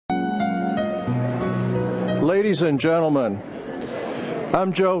Ladies and gentlemen,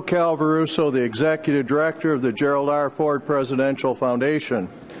 I'm Joe Calvaruso, the Executive Director of the Gerald R. Ford Presidential Foundation.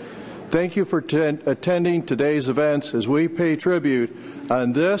 Thank you for attending today's events as we pay tribute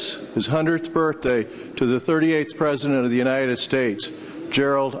on this, his 100th birthday, to the 38th President of the United States,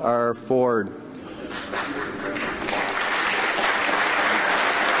 Gerald R. Ford.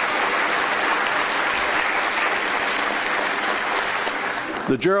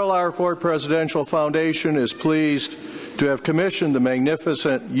 The Gerald R. Ford Presidential Foundation is pleased to have commissioned the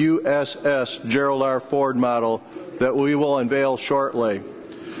magnificent USS Gerald R. Ford model that we will unveil shortly.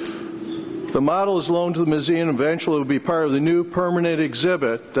 The model is loaned to the museum and eventually will be part of the new permanent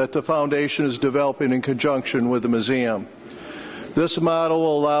exhibit that the Foundation is developing in conjunction with the museum. This model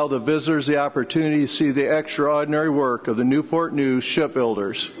will allow the visitors the opportunity to see the extraordinary work of the Newport News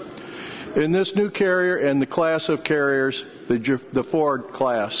shipbuilders. In this new carrier and the class of carriers, the Ford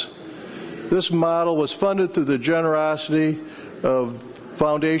class. This model was funded through the generosity of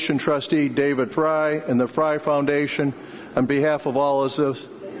Foundation Trustee David Frey and the Frey Foundation. On behalf of all of us,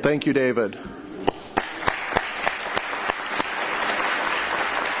 thank you, David.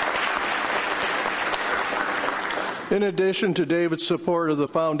 In addition to David's support of the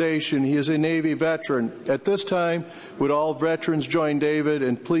Foundation, he is a Navy veteran. At this time, would all veterans join David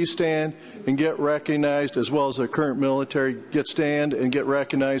and please stand and get recognized, as well as the current military stand and get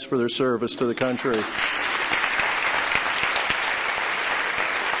recognized for their service to the country.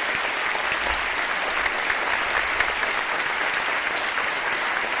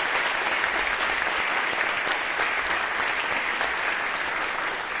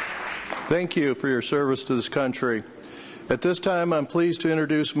 Thank you for your service to this country. At this time, I'm pleased to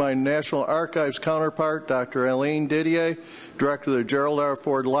introduce my National Archives counterpart, Dr. Elaine Didier, Director of the Gerald R.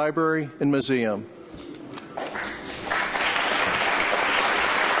 Ford Library and Museum.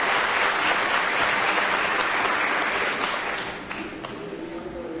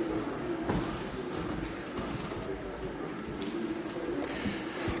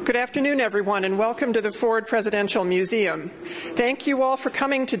 Good afternoon, everyone, and welcome to the Ford Presidential Museum. Thank you all for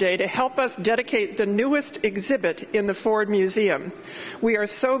coming today to help us dedicate the newest exhibit in the Ford Museum. We are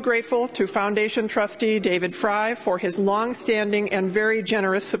so grateful to Foundation Trustee David Frey for his long-standing and very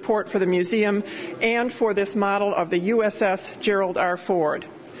generous support for the museum and for this model of the USS Gerald R. Ford.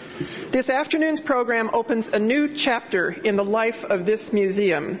 This afternoon's program opens a new chapter in the life of this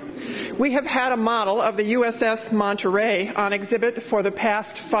museum. We have had a model of the USS Monterey on exhibit for the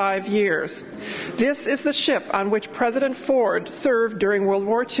past 5 years. This is the ship on which President Ford served during World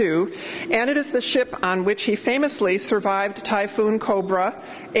War II, and it is the ship on which he famously survived Typhoon Cobra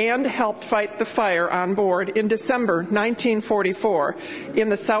and helped fight the fire on board in December 1944 in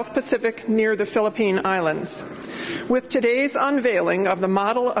the South Pacific near the Philippine Islands. With today's unveiling of the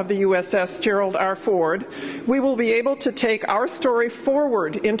model of the USS Gerald R. Ford, we will be able to take our story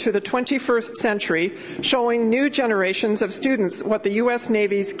forward into the 21st century, showing new generations of students what the U.S.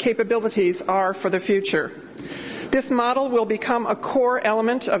 Navy's capabilities are for the future. This model will become a core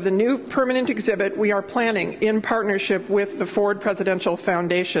element of the new permanent exhibit we are planning in partnership with the Ford Presidential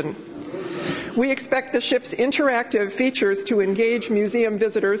Foundation. We expect the ship's interactive features to engage museum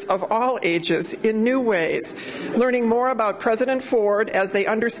visitors of all ages in new ways, learning more about President Ford as they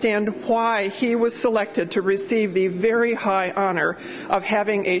understand why he was selected to receive the very high honor of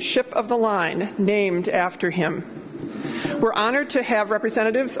having a ship of the line named after him. We're honored to have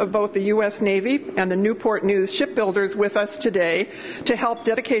representatives of both the U.S. Navy and the Newport News Shipbuilders with us today to help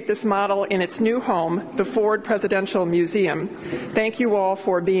dedicate this model in its new home, the Ford Presidential Museum. Thank you all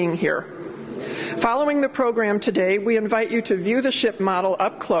for being here. Following the program today, we invite you to view the ship model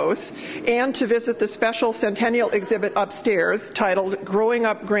up close and to visit the special centennial exhibit upstairs titled Growing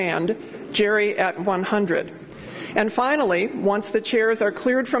Up Grand, Jerry at 100. And finally, once the chairs are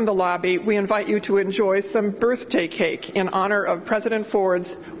cleared from the lobby, we invite you to enjoy some birthday cake in honor of President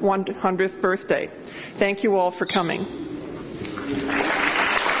Ford's 100th birthday. Thank you all for coming.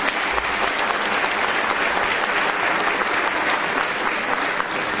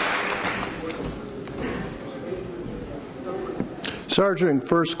 Sergeant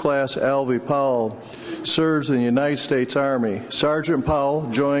First Class Alvy Powell serves in the United States Army. Sergeant Powell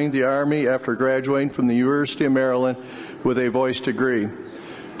joined the Army after graduating from the University of Maryland with a voice degree.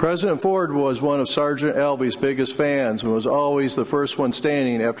 President Ford was one of Sergeant Alvy's biggest fans and was always the first one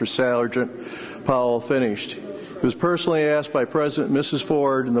standing after Sergeant Powell finished. He was personally asked by President and Mrs.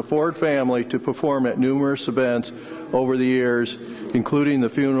 Ford and the Ford family to perform at numerous events over the years, including the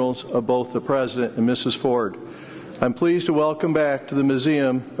funerals of both the President and Mrs. Ford. I'm pleased to welcome back to the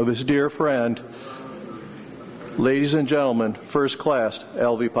museum of his dear friend, ladies and gentlemen, First Class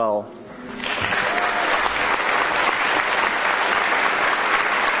Alvy Powell.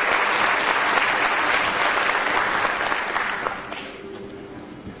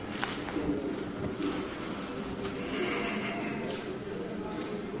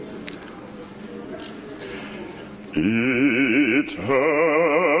 Eternal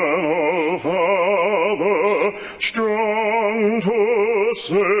Father, strong to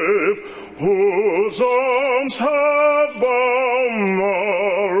save, whose arms have bound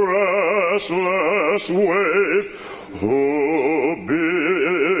the restless wave, who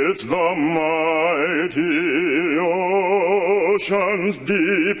bids the mighty oceans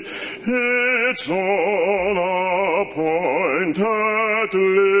deep its own appointed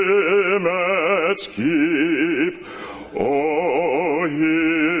limits keep. Oh,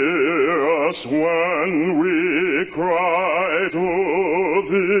 hear us when we cry to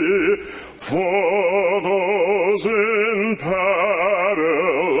thee, for those in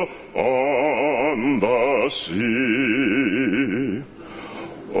peril on the sea.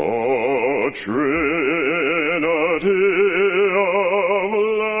 O Trinity of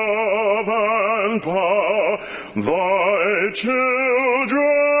love and power, thy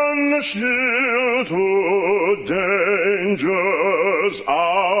children shield to danger's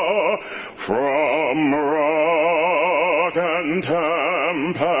hour, from rock and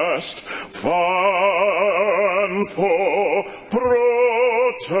tempest, fire and foe,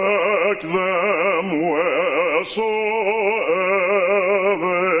 protect them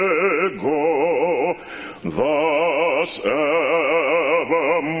wheresoever they go. Thus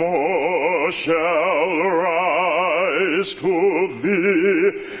evermore shall rise to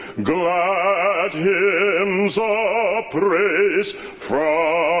thee glad hymns of praise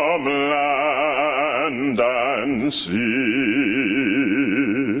from land and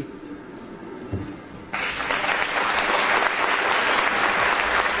sea.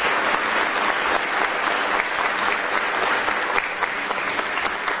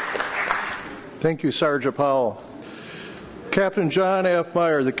 Thank you, Sergeant Powell. Captain John F.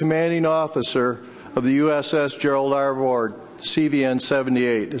 Meyer, the commanding officer of the USS Gerald R.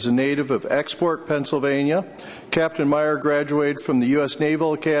 CVN-78, is a native of Export, Pennsylvania. Captain Meyer graduated from the U.S.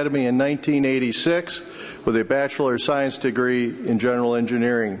 Naval Academy in 1986 with a Bachelor of Science degree in General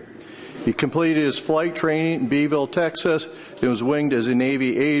Engineering. He completed his flight training in Beeville, Texas, and was winged as a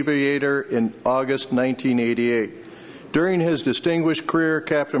Navy aviator in August 1988. During his distinguished career,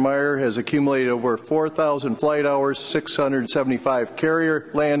 Captain Meyer has accumulated over 4,000 flight hours, 675 carrier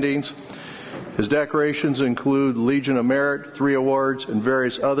landings. His decorations include Legion of Merit, 3 awards, and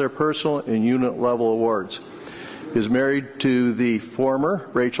various other personal and unit-level awards. He is married to the former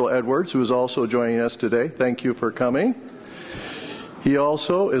Rachel Edwards, who is also joining us today. Thank you for coming. He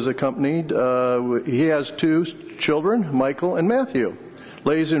also is accompanied, he has 2 children, Michael and Matthew.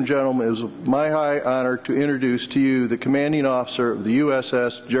 Ladies and gentlemen, it is my high honor to introduce to you the commanding officer of the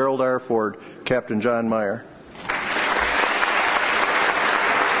USS Gerald R. Ford, Captain John Meyer.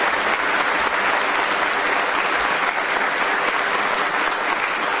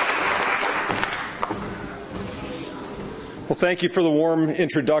 Well, thank you for the warm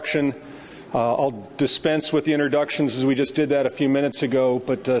introduction. I'll dispense with the introductions as we just did that a few minutes ago,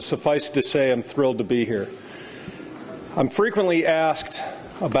 but suffice to say I'm thrilled to be here. I'm frequently asked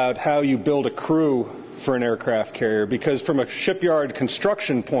about how you build a crew for an aircraft carrier, because from a shipyard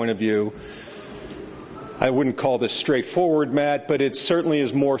construction point of view, I wouldn't call this straightforward, Matt, but it certainly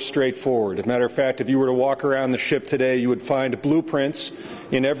is more straightforward. As a matter of fact, if you were to walk around the ship today, you would find blueprints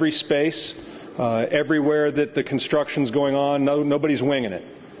in every space, everywhere that the construction's going on. Nobody's winging it.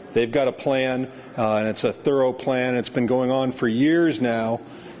 They've got a plan, and it's a thorough plan. It's been going on for years now,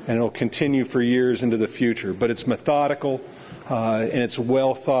 and it'll continue for years into the future. But it's methodical, and it's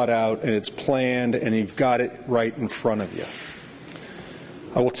well thought out, and it's planned, and you've got it right in front of you.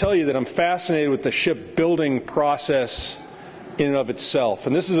 I will tell you that I'm fascinated with the shipbuilding process in and of itself.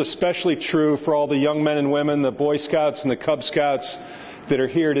 And this is especially true for all the young men and women, the Boy Scouts and the Cub Scouts that are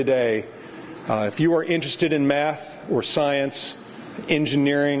here today. If you are interested in math or science,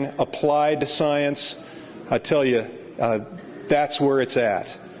 engineering, applied science, I tell you, that's where it's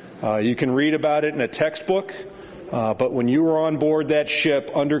at. You can read about it in a textbook, but when you are on board that ship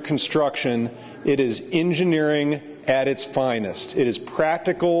under construction, it is engineering at its finest. It is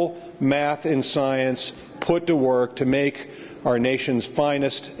practical math and science put to work to make our nation's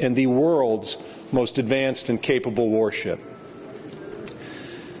finest and the world's most advanced and capable warship.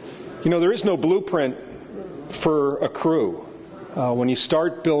 You know, there is no blueprint for a crew. When you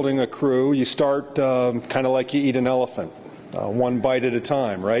start building a crew, you start kind of like you eat an elephant, one bite at a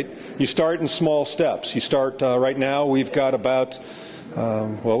time, right? You start in small steps. You start, right now, we've got about,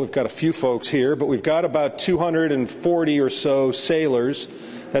 well, we've got a few folks here, but we've got about 240 or so sailors.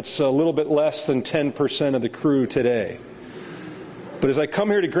 That's a little bit less than 10% of the crew today. But as I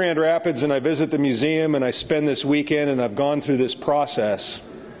come here to Grand Rapids and I visit the museum and I spend this weekend and I've gone through this process,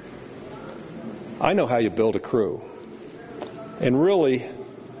 I know how you build a crew. And really,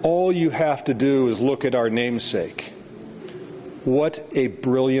 all you have to do is look at our namesake. What a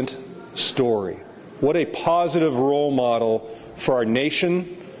brilliant story. What a positive role model for our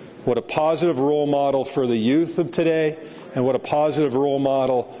nation. What a positive role model for the youth of today. And what a positive role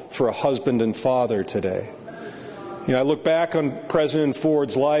model for a husband and father today. You know, I look back on President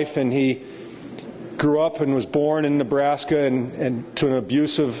Ford's life, and he grew up and was born in Nebraska and to an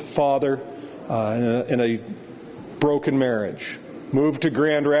abusive father in a broken marriage. Moved to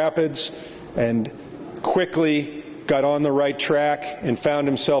Grand Rapids and quickly got on the right track and found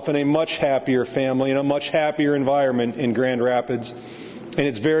himself in a much happier family, in a much happier environment in Grand Rapids. And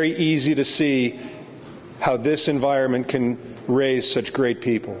it's very easy to see how this environment can raise such great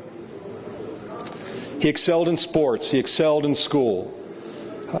people. He excelled in sports. He excelled in school.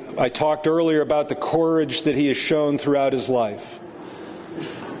 I talked earlier about the courage that he has shown throughout his life.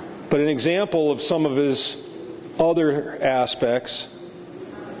 But an example of some of his other aspects,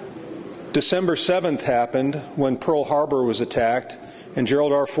 December 7th happened when Pearl Harbor was attacked, and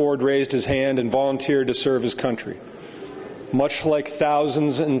Gerald R. Ford raised his hand and volunteered to serve his country. Much like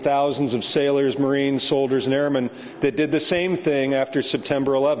thousands and thousands of sailors, Marines, soldiers, and airmen that did the same thing after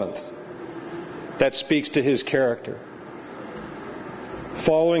September 11th. That speaks to his character.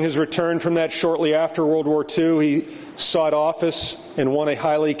 Following his return from that shortly after World War II, he sought office and won a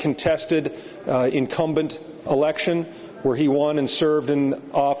highly contested incumbent election where he won and served in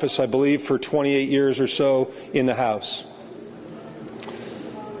office, I believe, for 28 years or so in the House.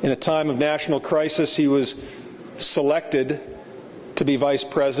 In a time of national crisis, he was selected to be vice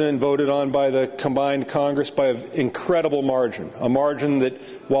president, voted on by the combined Congress by an incredible margin, a margin that,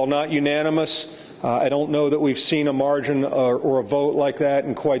 while not unanimous, I don't know that we've seen a margin or a vote like that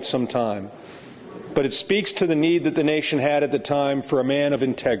in quite some time. But it speaks to the need that the nation had at the time for a man of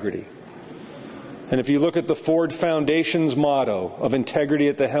integrity. And if you look at the Ford Foundation's motto of integrity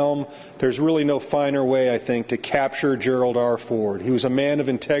at the helm, there's really no finer way, I think, to capture Gerald R. Ford. He was a man of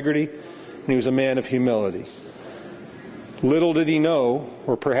integrity, and he was a man of humility. Little did he know,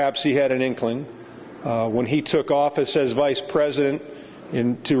 or perhaps he had an inkling, when he took office as vice president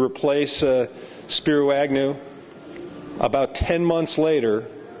to replace Spiro Agnew, about 10 months later,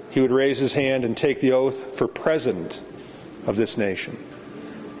 he would raise his hand and take the oath for president of this nation.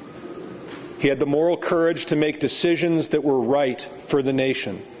 He had the moral courage to make decisions that were right for the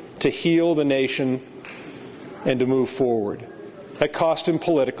nation, to heal the nation, and to move forward. That cost him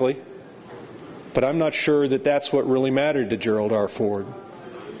politically, but I'm not sure that that's what really mattered to Gerald R. Ford.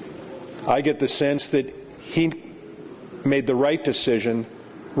 I get the sense that he made the right decision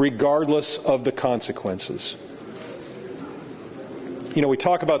regardless of the consequences. You know, we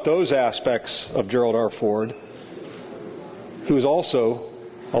talk about those aspects of Gerald R. Ford. He was also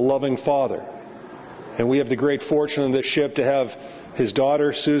a loving father. And we have the great fortune on this ship to have his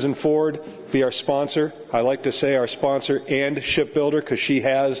daughter, Susan Ford, be our sponsor. I like to say our sponsor and shipbuilder, because she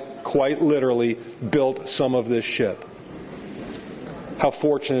has quite literally built some of this ship. How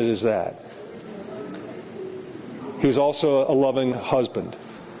fortunate is that? He was also a loving husband.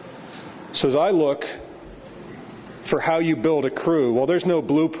 So as I look for how you build a crew, well, there's no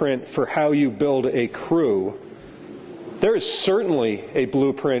blueprint for how you build a crew. There is certainly a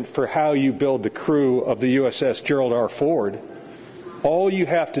blueprint for how you build the crew of the USS Gerald R. Ford. All you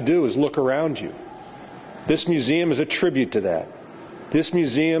have to do is look around you. This museum is a tribute to that. This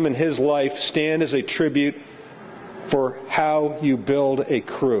museum and his life stand as a tribute for how you build a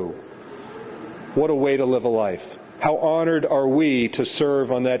crew. What a way to live a life. How honored are we to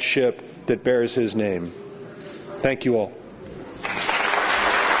serve on that ship that bears his name. Thank you all.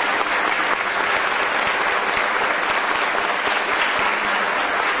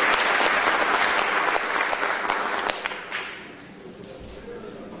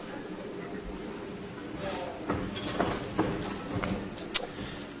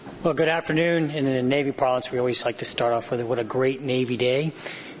 Well, good afternoon. And in Navy parlance, we always like to start off with what a great Navy day.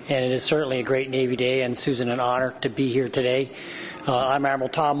 And it is certainly a great Navy day, and Susan, an honor to be here today. I'm Admiral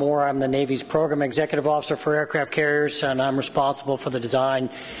Tom Moore. I'm the Navy's Program Executive Officer for Aircraft Carriers, and I'm responsible for the design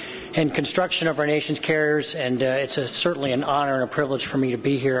and construction of our nation's carriers. And it's certainly an honor and a privilege for me to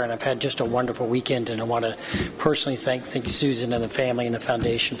be here, and I've had just a wonderful weekend, and I want to personally thank you, Susan, and the family and the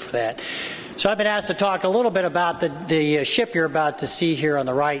Foundation for that. So I've been asked to talk a little bit about the ship you're about to see here on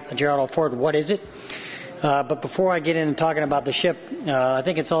the right, the Gerald R. Ford. What is it? But before I get into talking about the ship, I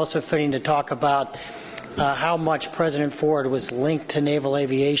think it's also fitting to talk about how much President Ford was linked to naval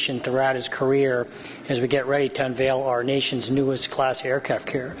aviation throughout his career as we get ready to unveil our nation's newest class aircraft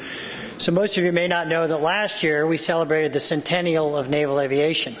carrier. So most of you may not know that last year we celebrated the centennial of naval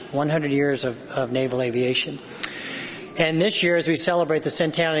aviation, 100 years of naval aviation. And this year, as we celebrate the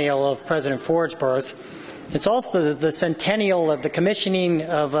centennial of President Ford's birth, it's also the centennial of the commissioning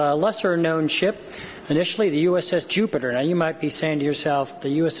of a lesser-known ship, initially the USS Jupiter. Now, you might be saying to yourself,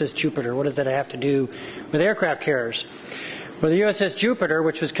 the USS Jupiter, what does that have to do with aircraft carriers? Well, the USS Jupiter,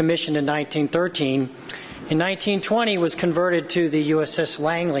 which was commissioned in 1913, in 1920 was converted to the USS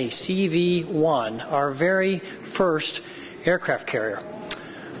Langley CV-1, our very first aircraft carrier.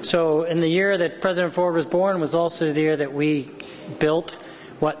 So in the year that President Ford was born was also the year that we built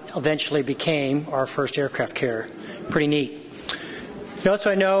what eventually became our first aircraft carrier. Pretty neat. You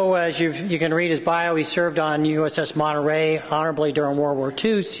also know, as you can read his bio, he served on USS Monterey honorably during World War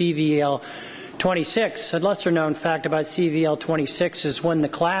II, CVN-76. A lesser-known fact about CVN-76 is when the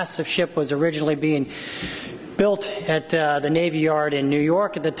class of ship was originally being built at the Navy Yard in New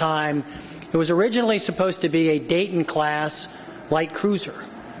York at the time, it was originally supposed to be a Dayton-class light cruiser.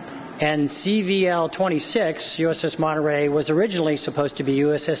 And CVN-26, USS Monterey, was originally supposed to be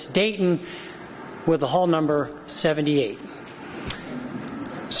USS Dayton with the hull number 78.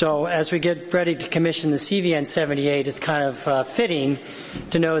 So as we get ready to commission the CVN-78, it's kind of fitting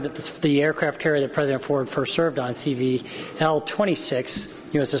to know that the aircraft carrier that President Ford first served on, CVN-26,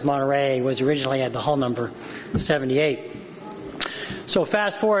 USS Monterey, was originally had the hull number 78. So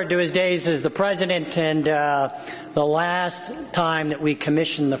fast forward to his days as the president, and the last time that we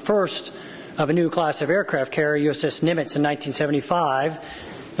commissioned the first of a new class of aircraft carrier, USS Nimitz, in 1975,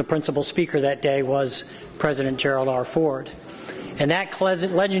 the principal speaker that day was President Gerald R. Ford. And that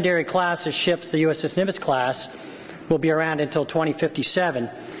legendary class of ships, the USS Nimitz class, will be around until 2057.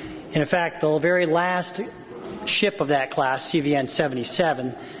 And in fact, the very last ship of that class,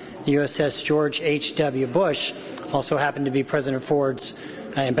 CVN-77, the USS George H.W. Bush, also happened to be President Ford's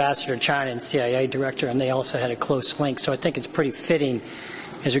ambassador to China and CIA director, and they also had a close link. So I think it's pretty fitting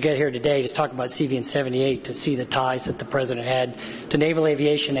as we get here today to talk about CVN-78 to see the ties that the president had to naval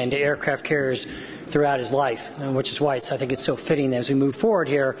aviation and to aircraft carriers throughout his life, which is why I think it's so fitting that as we move forward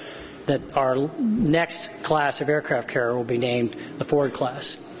here that our next class of aircraft carrier will be named the Ford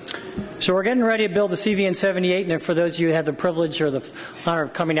class. So we're getting ready to build the CVN-78, and for those of you who have the privilege or the honor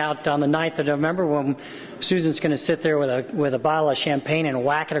of coming out on the 9th of November, when Susan's going to sit there with a bottle of champagne and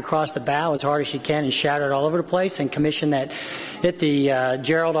whack it across the bow as hard as she can and shout it all over the place and commission that at the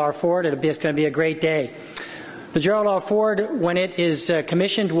Gerald R. Ford, it's going to be a great day. The Gerald R. Ford, when it is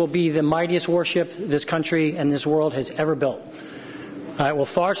commissioned, will be the mightiest warship this country and this world has ever built. It will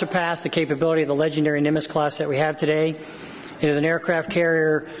far surpass the capability of the legendary Nimitz class that we have today. It is an aircraft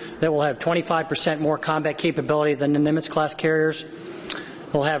carrier that will have 25% more combat capability than the Nimitz class carriers.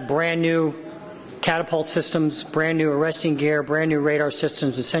 It will have brand new catapult systems, brand new arresting gear, brand new radar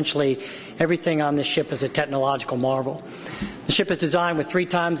systems. Essentially, everything on this ship is a technological marvel. The ship is designed with 3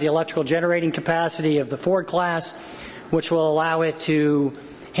 times the electrical generating capacity of the Ford class, which will allow it to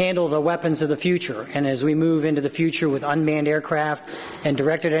handle the weapons of the future. And as we move into the future with unmanned aircraft and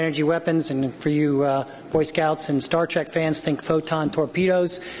directed energy weapons, and for you Boy Scouts and Star Trek fans, think photon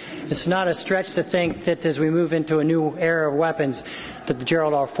torpedoes. It's not a stretch to think that as we move into a new era of weapons, that the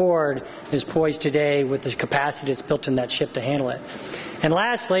Gerald R. Ford is poised today with the capacity that's built in that ship to handle it. And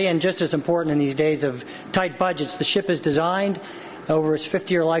lastly, and just as important in these days of tight budgets, the ship is designed over its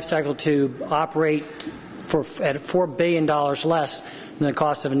 50-year life cycle to operate at $4 billion less than the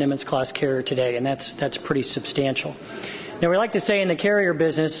cost of a Nimitz class carrier today, and that's pretty substantial. Now, we like to say in the carrier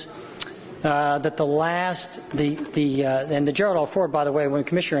business that the Gerald R. Ford, by the way, when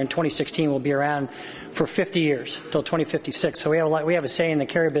commissioner in 2016, will be around for 50 years till 2056. So we have a saying in the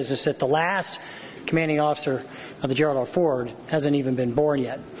carrier business that the last commanding officer of the Gerald R. Ford hasn't even been born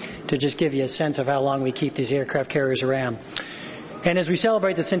yet, to just give you a sense of how long we keep these aircraft carriers around. And as we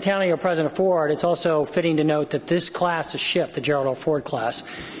celebrate the centennial of President Ford, it's also fitting to note that this class of ship, the Gerald R. Ford class,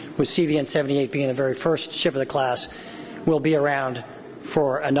 with CVN-78 being the very first ship of the class, will be around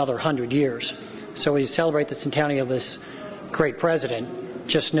for another 100 years. So as we celebrate the centennial of this great president,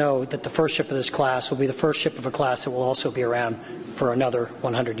 just know that the first ship of this class will be the first ship of a class that will also be around for another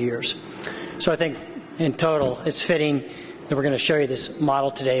 100 years. So I think in total, it's fitting that we're going to show you this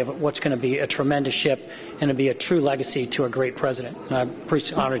model today of what's going to be a tremendous ship and to be a true legacy to a great president. And I'm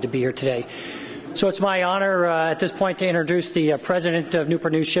pretty honored to be here today. So it's my honor at this point to introduce the president of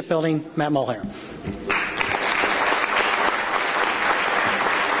Newport News Shipbuilding, Matt Mulhare.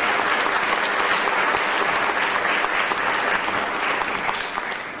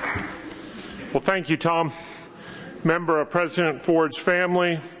 Well, thank you, Tom. Member of President Ford's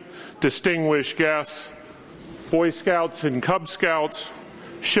family, distinguished guests, Boy Scouts and Cub Scouts,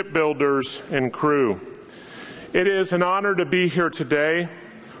 shipbuilders, and crew. It is an honor to be here today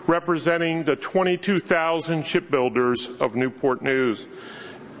representing the 22,000 shipbuilders of Newport News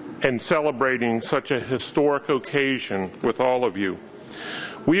and celebrating such a historic occasion with all of you.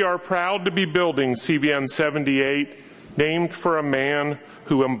 We are proud to be building CVN-78, named for a man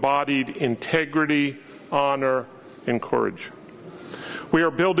who embodied integrity, honor, and courage. We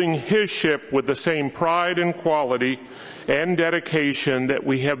are building his ship with the same pride and quality and dedication that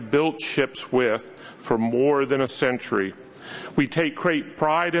we have built ships with for more than a century. We take great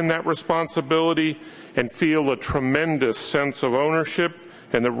pride in that responsibility and feel a tremendous sense of ownership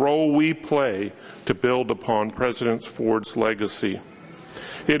and the role we play to build upon President Ford's legacy.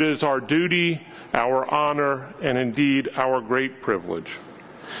 It is our duty, our honor, and indeed our great privilege.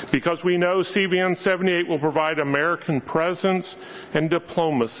 Because we know CVN-78 will provide American presence and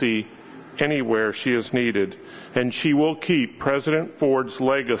diplomacy anywhere she is needed, and she will keep President Ford's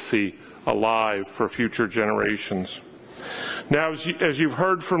legacy alive for future generations. Now, as you've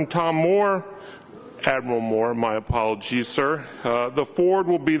heard from Admiral Moore, my apologies, sir, the Ford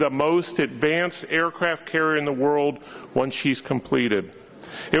will be the most advanced aircraft carrier in the world once she's completed.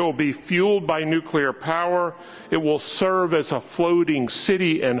 It will be fueled by nuclear power. It will serve as a floating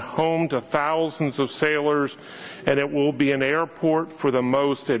city and home to thousands of sailors, and it will be an airport for the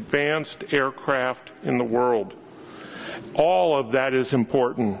most advanced aircraft in the world. All of that is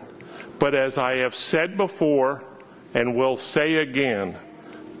important, but as I have said before and will say again,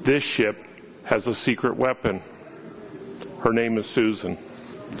 this ship has a secret weapon. Her name is Susan.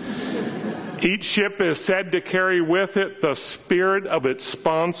 Each ship is said to carry with it the spirit of its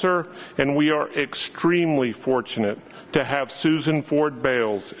sponsor, and we are extremely fortunate to have Susan Ford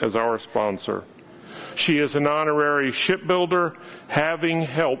Bales as our sponsor. She is an honorary shipbuilder, having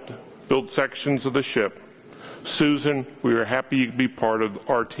helped build sections of the ship. Susan, we are happy you could be part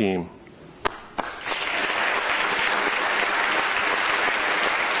of our team.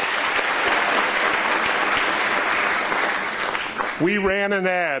 We ran an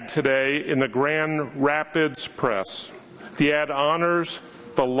ad today in the Grand Rapids Press. The ad honors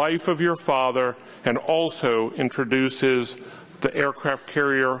the life of your father and also introduces the aircraft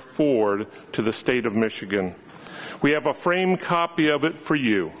carrier Ford to the state of Michigan. We have a framed copy of it for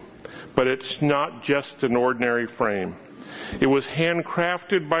you, but it's not just an ordinary frame. It was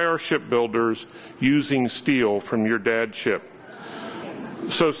handcrafted by our shipbuilders using steel from your dad's ship.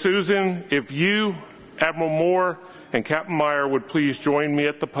 So Susan, if you, Admiral Moore, and Captain Meyer would please join me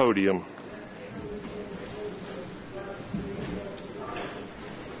at the podium.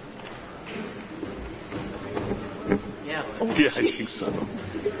 Yeah. Yeah, I think so.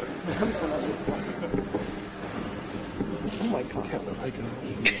 Oh my God.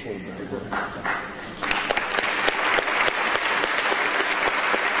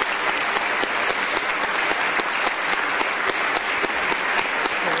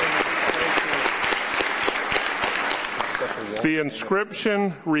 The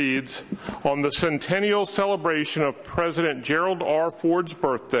inscription reads, "On the centennial celebration of President Gerald R. Ford's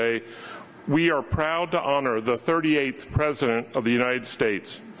birthday, we are proud to honor the 38th President of the United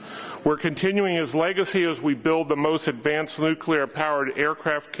States. We're continuing his legacy as we build the most advanced nuclear-powered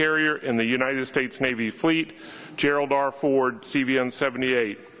aircraft carrier in the United States Navy fleet, Gerald R. Ford,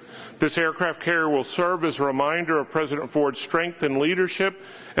 CVN-78. This aircraft carrier will serve as a reminder of President Ford's strength and leadership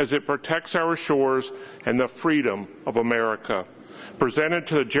as it protects our shores and the freedom of America. Presented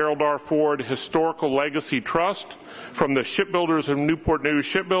to the Gerald R. Ford Historical Legacy Trust from the shipbuilders of Newport News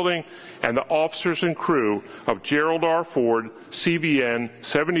Shipbuilding and the officers and crew of Gerald R. Ford,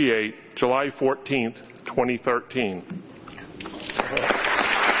 CVN-78, July 14th, 2013.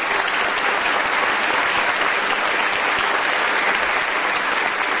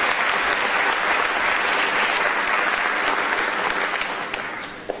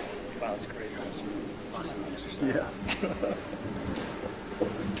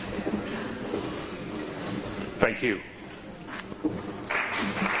 Thank you.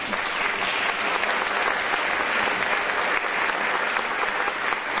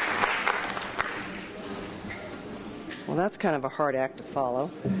 Well, that's kind of a hard act to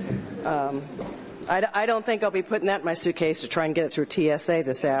follow. I don't think I'll be putting that in my suitcase to try and get it through TSA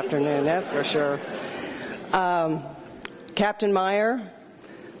this afternoon, that's for sure. Captain Meyer,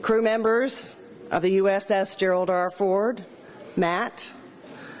 crew members of the USS Gerald R. Ford, Matt,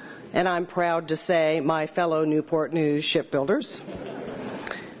 and I'm proud to say my fellow Newport News shipbuilders,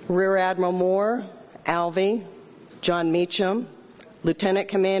 Rear Admiral Moore, Alvey, John Meacham, Lieutenant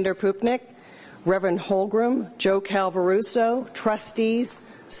Commander Pupnik, Reverend Holgram, Joe Calvaruso, trustees,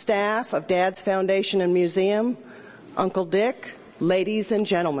 staff of Dad's Foundation and Museum, Uncle Dick, ladies and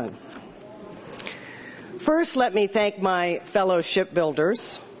gentlemen. First, let me thank my fellow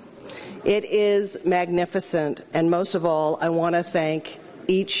shipbuilders. It is magnificent, and most of all, I want to thank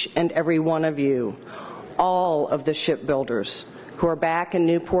each and every one of you, all of the shipbuilders who are back in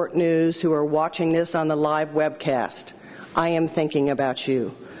Newport News, who are watching this on the live webcast. I am thinking about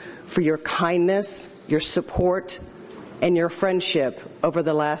you for your kindness, your support, and your friendship over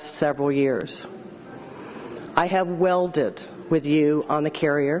the last several years. I have welded with you on the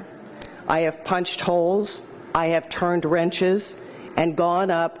carrier. I have punched holes, I have turned wrenches, and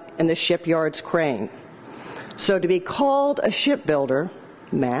gone up in the shipyard's crane. So to be called a shipbuilder,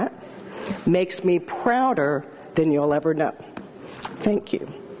 Matt, makes me prouder than you'll ever know. Thank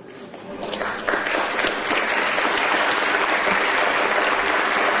you.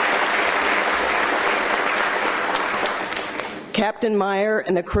 Captain Meyer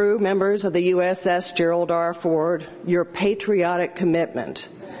and the crew members of the USS Gerald R. Ford, your patriotic commitment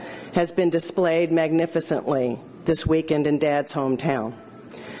has been displayed magnificently this weekend in Dad's hometown.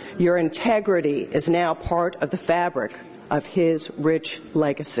 Your integrity is now part of the fabric of his rich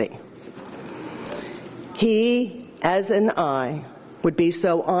legacy. He, as an I, would be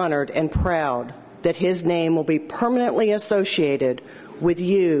so honored and proud that his name will be permanently associated with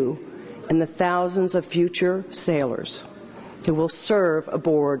you and the thousands of future sailors who will serve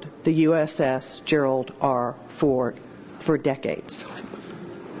aboard the USS Gerald R. Ford for decades.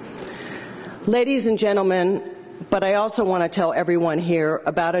 Ladies and gentlemen, but I also want to tell everyone here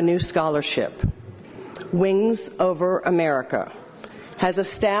about a new scholarship. Wings Over America has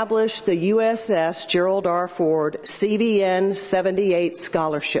established the USS Gerald R. Ford CVN-78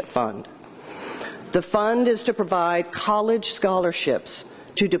 Scholarship Fund. The fund is to provide college scholarships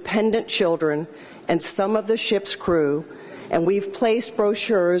to dependent children and some of the ship's crew, and we've placed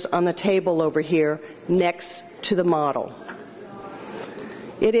brochures on the table over here next to the model.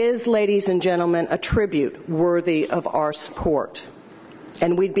 It is, ladies and gentlemen, a tribute worthy of our support,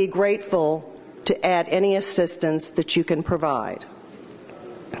 and we'd be grateful to add any assistance that you can provide.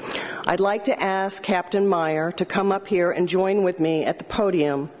 I'd like to ask Captain Meyer to come up here and join with me at the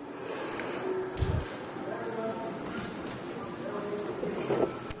podium.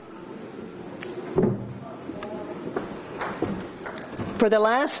 For the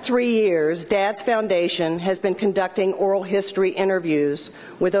last 3 years, Dad's Foundation has been conducting oral history interviews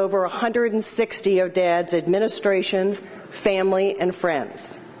with over 160 of Dad's administration, family, and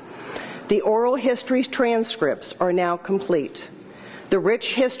friends. The oral history transcripts are now complete. The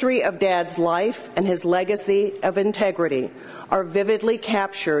rich history of Dad's life and his legacy of integrity are vividly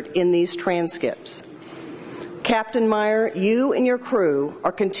captured in these transcripts. Captain Meyer, you and your crew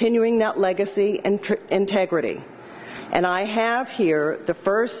are continuing that legacy and integrity. And I have here the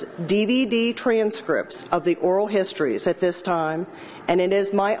first DVD transcripts of the oral histories at this time, and it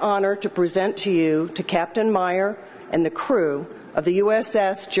is my honor to present to you, to Captain Meyer and the crew of the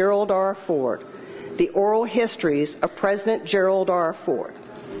USS Gerald R. Ford, the oral histories of President Gerald R. Ford.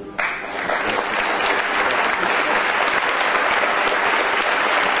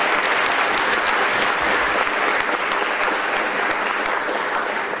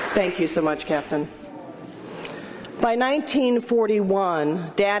 Thank you so much, Captain. By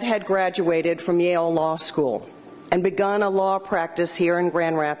 1941, Dad had graduated from Yale Law School and begun a law practice here in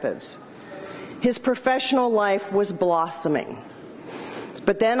Grand Rapids. His professional life was blossoming.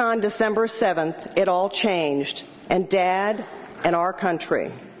 But then on December 7th, it all changed, and Dad and our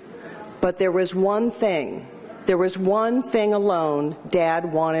country. But there was one thing alone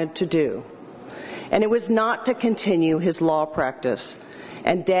Dad wanted to do, and it was not to continue his law practice,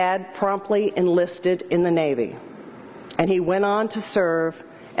 and Dad promptly enlisted in the Navy. And he went on to serve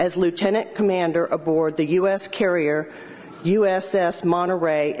as lieutenant commander aboard the U.S. carrier USS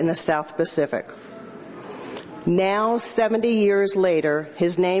Monterey in the South Pacific. Now, 70 years later,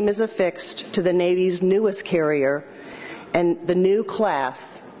 his name is affixed to the Navy's newest carrier and the new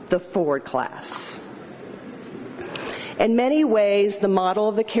class, the Ford class. In many ways, the model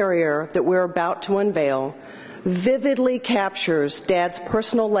of the carrier that we're about to unveil vividly captures Dad's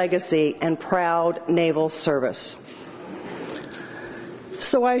personal legacy and proud naval service.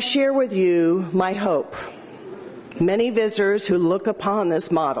 So I share with you my hope. Many visitors who look upon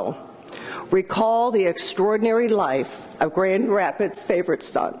this model recall the extraordinary life of Grand Rapids' favorite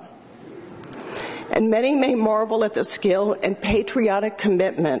son. And many may marvel at the skill and patriotic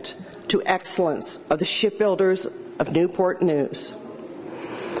commitment to excellence of the shipbuilders of Newport News.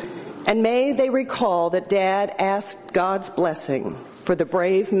 And may they recall that Dad asked God's blessing for the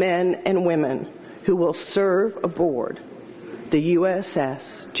brave men and women who will serve aboard the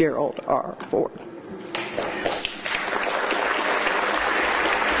USS Gerald R. Ford.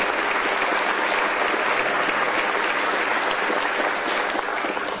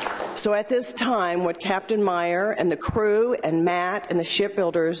 So at this time, would Captain Meyer and the crew and Matt and the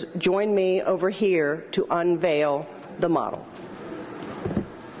shipbuilders join me over here to unveil the model?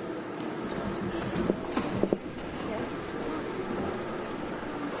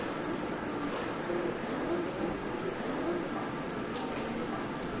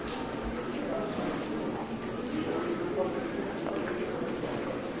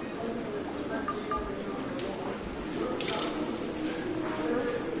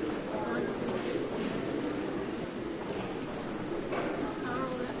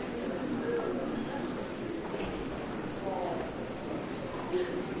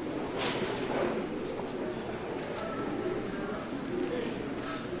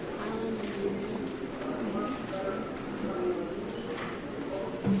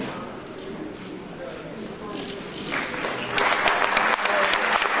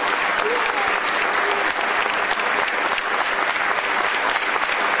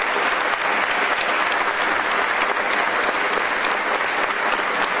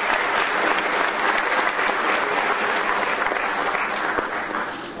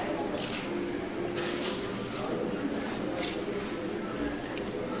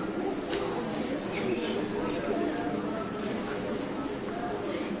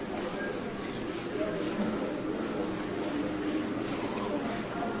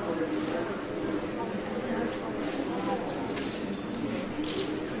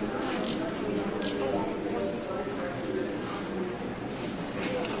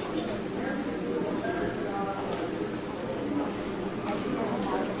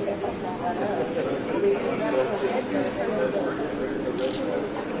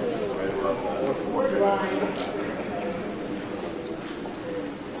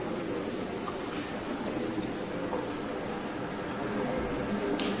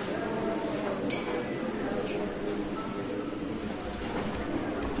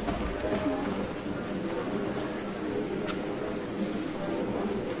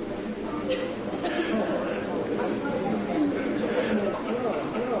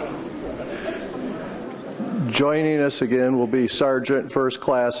 Joining us again will be Sergeant First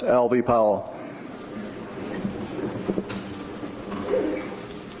Class Alvy Powell.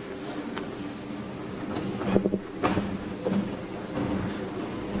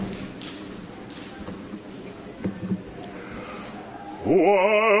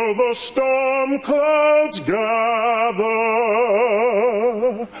 While the storm clouds gather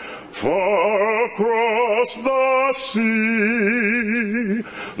far across the sea,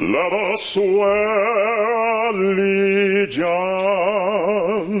 let us swear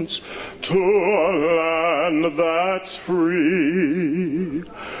allegiance to a land that's free.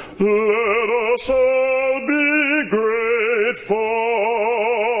 Let us all be grateful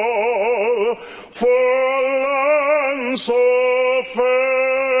for a land so fair,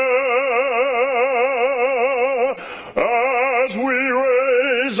 as we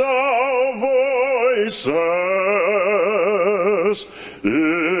raise our voices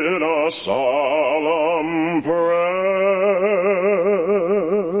in a solemn prayer.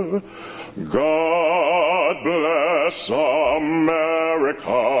 God bless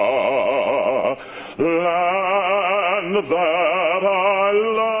America, land that I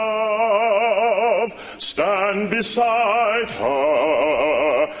love. Stand beside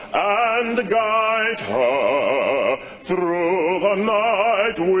her and guide her through the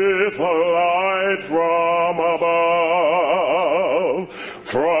night with a light from above.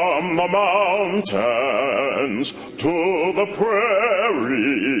 From the mountains to the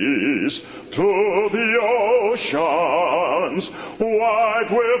prairies, to the oceans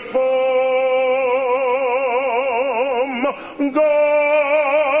white with foam.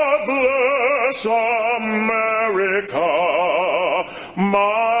 God bless America,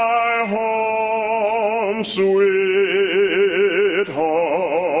 my home, sweet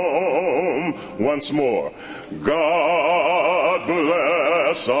home. Once more, God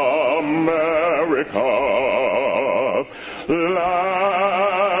bless America,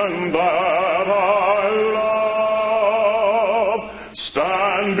 land that I love.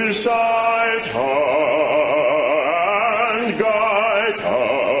 Stand beside her and guide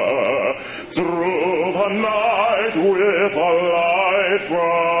her through the night with a light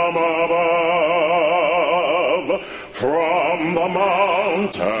from above. From the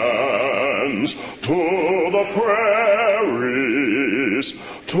mountains to the prairies,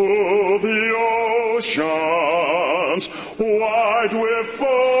 to the oceans white with foam.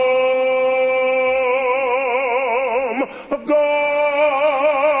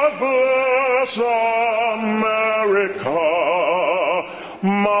 God bless America,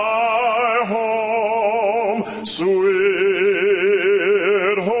 my home,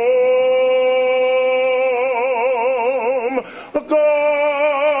 sweet home.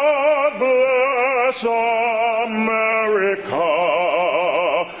 USS America,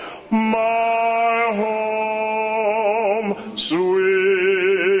 my home, sweet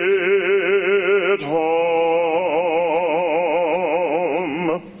home.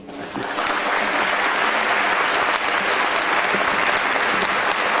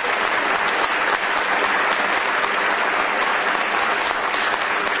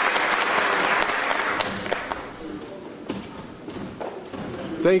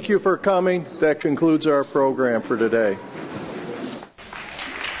 Thank you for coming. That concludes our program for today.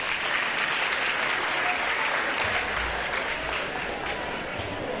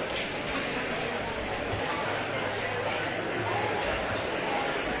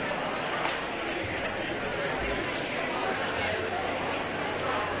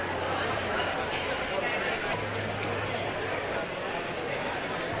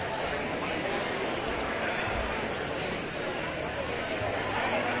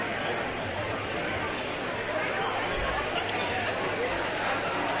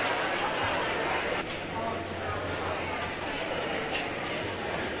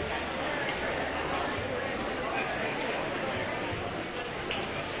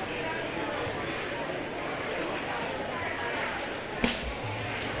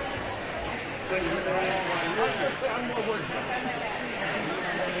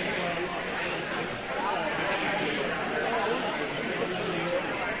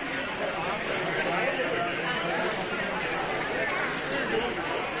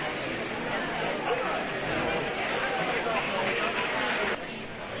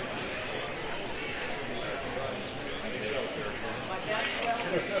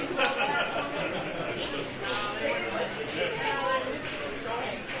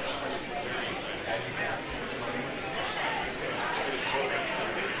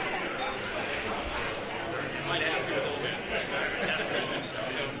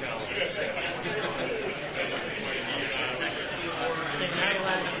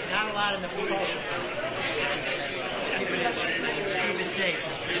 Keep it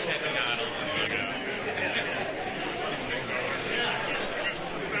safe.